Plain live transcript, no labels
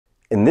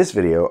In this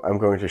video, I'm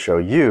going to show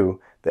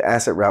you the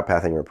asset route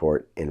pathing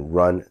report in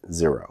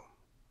runZero.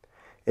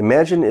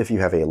 Imagine if you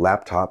have a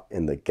laptop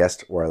in the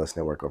guest wireless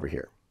network over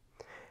here,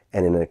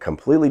 and in a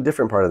completely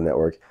different part of the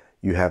network,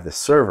 you have the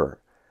server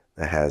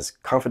that has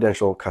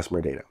confidential customer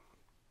data.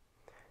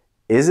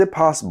 Is it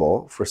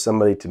possible for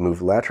somebody to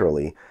move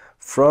laterally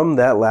from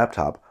that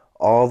laptop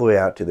all the way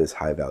out to this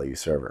high-value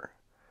server?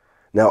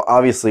 Now,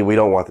 obviously, we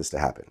don't want this to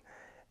happen.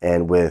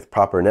 And with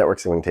proper network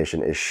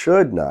segmentation, it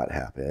should not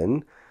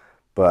happen.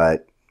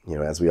 But,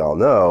 as we all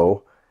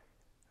know,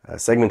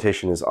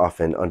 segmentation is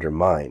often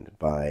undermined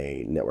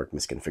by network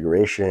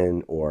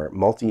misconfiguration or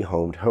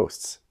multi-homed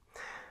hosts.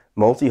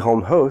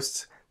 Multi-homed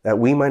hosts that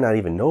we might not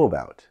even know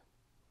about.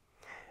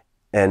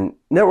 And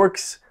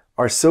networks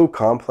are so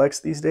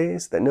complex these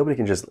days that nobody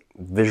can just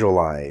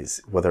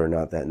visualize whether or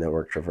not that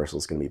network traversal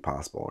is going to be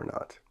possible or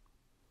not.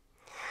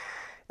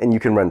 And you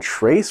can run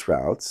trace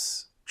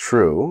routes,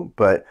 true,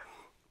 but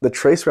the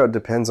trace route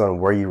depends on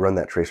where you run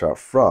that trace route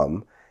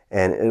from,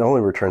 and it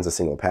only returns a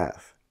single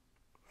path.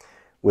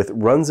 With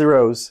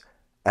runZero's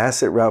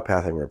asset route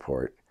pathing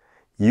report,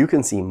 you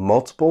can see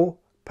multiple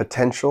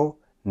potential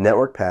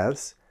network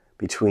paths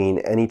between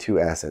any two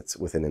assets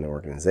within an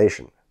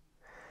organization.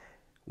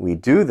 We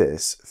do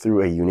this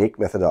through a unique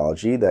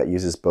methodology that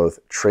uses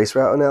both trace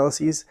route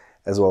analyses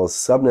as well as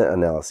subnet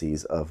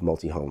analyses of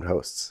multi-homed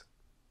hosts.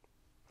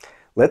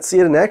 Let's see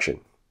it in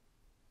action.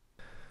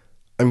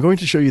 I'm going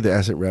to show you the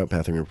asset route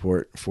pathing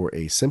report for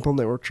a simple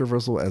network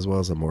traversal as well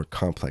as a more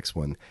complex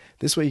one.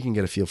 This way you can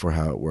get a feel for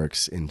how it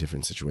works in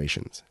different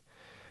situations.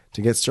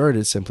 To get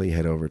started, simply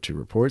head over to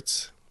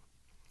Reports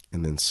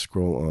and then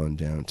scroll on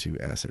down to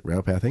Asset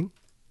Route Pathing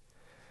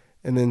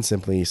and then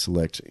simply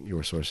select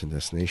your source and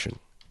destination.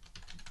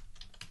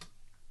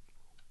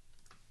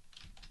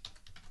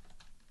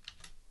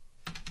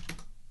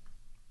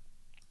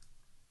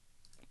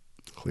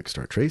 Click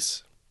Start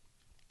Trace,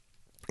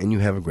 and you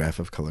have a graph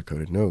of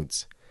color-coded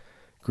nodes.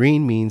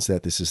 Green means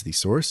that this is the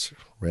source,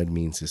 red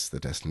means it's the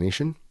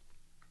destination.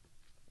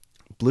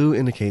 Blue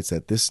indicates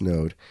that this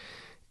node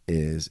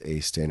is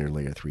a standard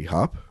layer 3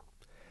 hop,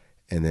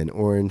 and then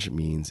orange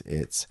means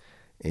it's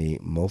a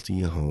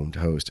multi-homed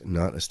host,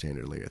 not a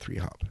standard layer 3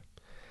 hop.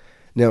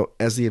 Now,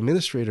 as the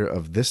administrator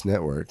of this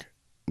network,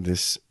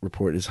 this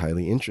report is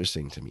highly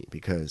interesting to me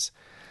because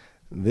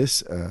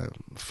this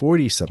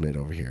 40 subnet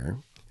over here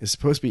is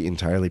supposed to be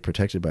entirely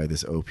protected by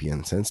this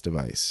OPN Sense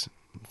device,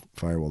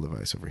 firewall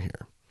device over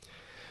here.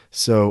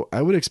 So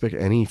I would expect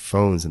any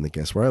phones in the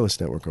guest wireless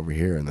network over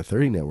here and the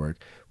 30 network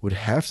would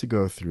have to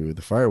go through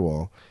the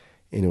firewall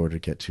in order to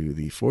get to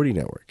the 40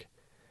 network.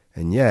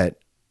 And yet,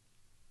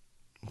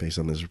 based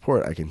on this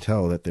report, I can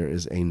tell that there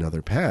is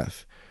another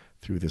path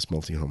through this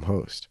multi-home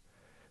host.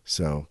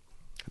 So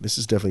this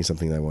is definitely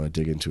something that I want to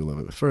dig into a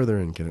little bit further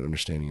and get an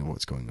understanding of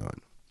what's going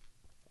on.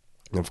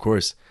 And of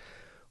course,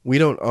 we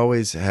don't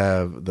always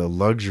have the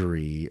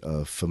luxury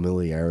of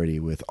familiarity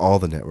with all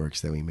the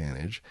networks that we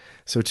manage.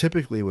 So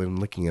typically when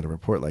looking at a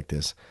report like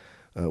this,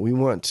 we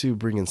want to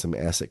bring in some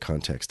asset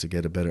context to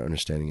get a better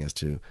understanding as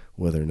to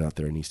whether or not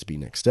there needs to be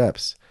next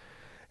steps.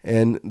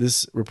 And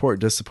this report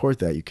does support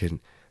that. You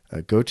can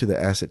go to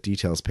the asset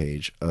details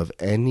page of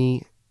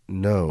any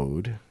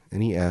node,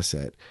 any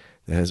asset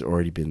that has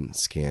already been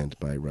scanned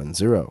by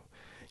runZero.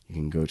 You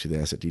can go to the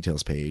asset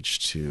details page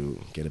to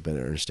get a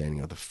better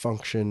understanding of the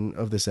function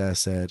of this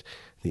asset,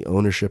 the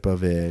ownership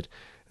of it,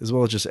 as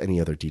well as just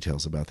any other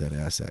details about that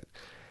asset.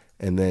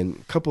 And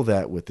then couple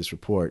that with this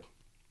report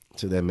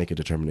to then make a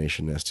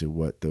determination as to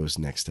what those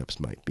next steps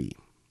might be.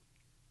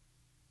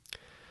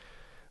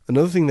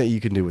 Another thing that you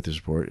can do with this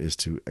report is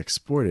to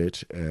export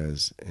it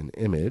as an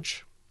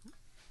image.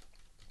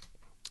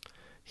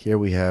 Here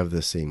we have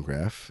the same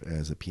graph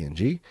as a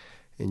PNG,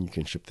 and you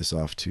can ship this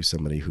off to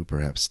somebody who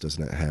perhaps does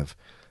not have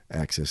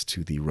access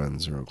to the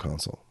runZero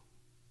console.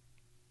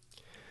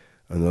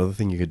 Another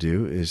thing you could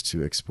do is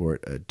to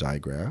export a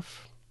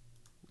digraph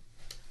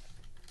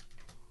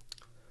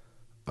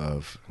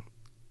of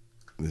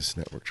this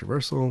network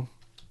traversal.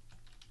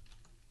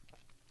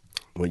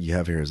 What you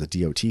have here is a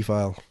DOT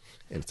file,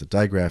 and it's a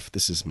digraph.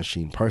 This is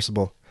machine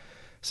parsable,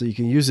 so you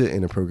can use it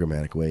in a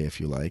programmatic way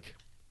if you like.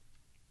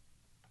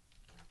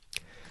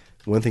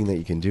 One thing that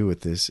you can do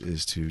with this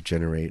is to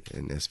generate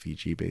an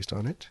SVG based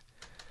on it.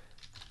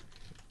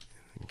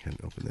 I can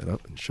open that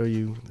up and show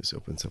you. This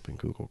opens up in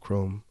Google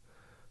Chrome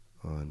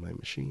on my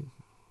machine.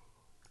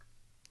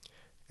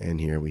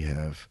 And here we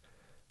have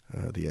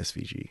the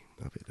SVG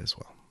of it as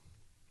well.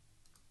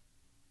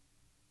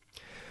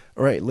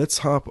 All right, let's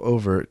hop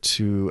over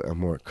to a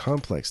more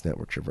complex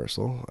network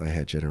traversal. I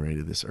had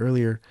generated this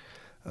earlier.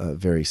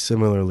 Very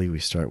similarly, we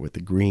start with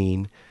the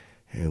green,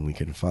 and we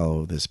can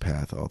follow this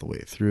path all the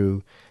way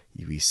through.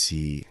 We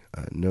see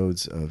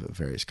nodes of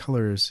various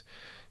colors.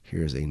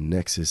 Here's a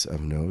nexus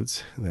of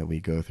nodes that we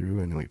go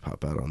through, and then we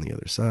pop out on the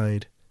other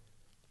side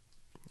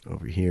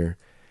over here,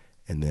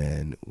 and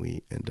then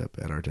we end up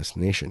at our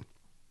destination.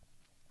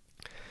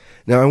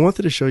 Now, I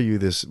wanted to show you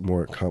this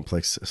more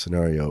complex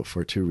scenario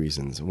for two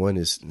reasons. One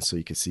is so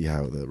you can see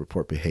how the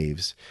report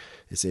behaves.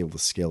 It's able to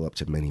scale up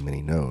to many,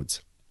 many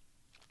nodes.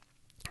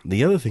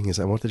 The other thing is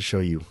I wanted to show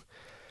you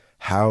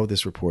how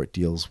this report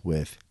deals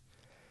with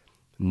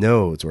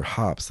nodes or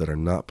hops that are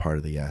not part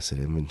of the asset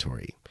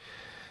inventory.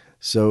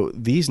 So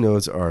these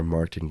nodes are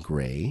marked in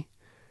gray,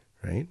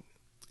 right?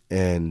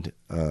 And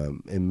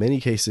in many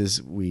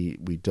cases, we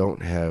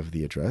don't have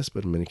the address,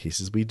 but in many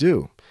cases we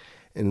do.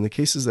 And in the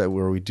cases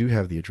where we do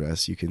have the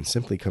address, you can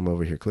simply come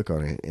over here, click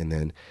on it, and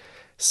then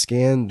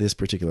scan this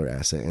particular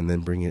asset and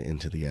then bring it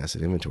into the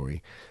asset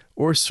inventory,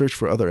 or search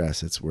for other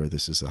assets where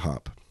this is a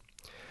hop.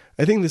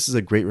 I think this is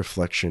a great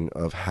reflection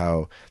of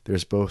how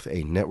there's both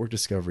a network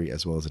discovery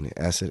as well as an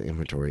asset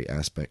inventory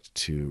aspect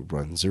to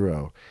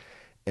runZero,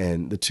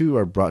 and the two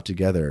are brought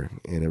together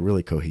in a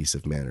really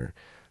cohesive manner,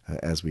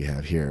 as we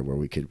have here, where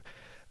we could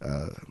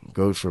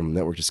go from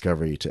network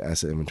discovery to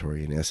asset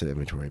inventory and asset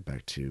inventory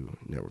back to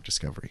network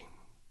discovery.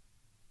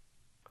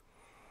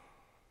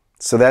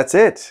 So that's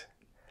it.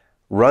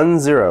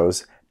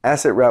 runZero's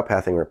asset route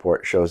pathing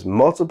report shows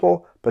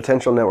multiple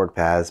potential network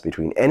paths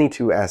between any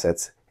two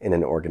assets in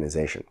an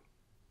organization.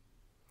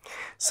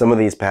 Some of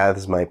these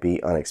paths might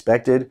be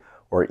unexpected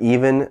or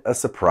even a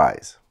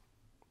surprise.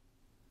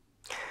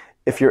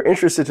 If you're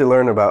interested to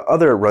learn about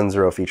other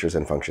runZero features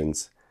and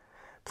functions,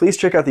 please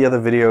check out the other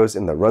videos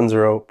in the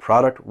runZero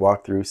product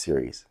walkthrough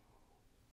series.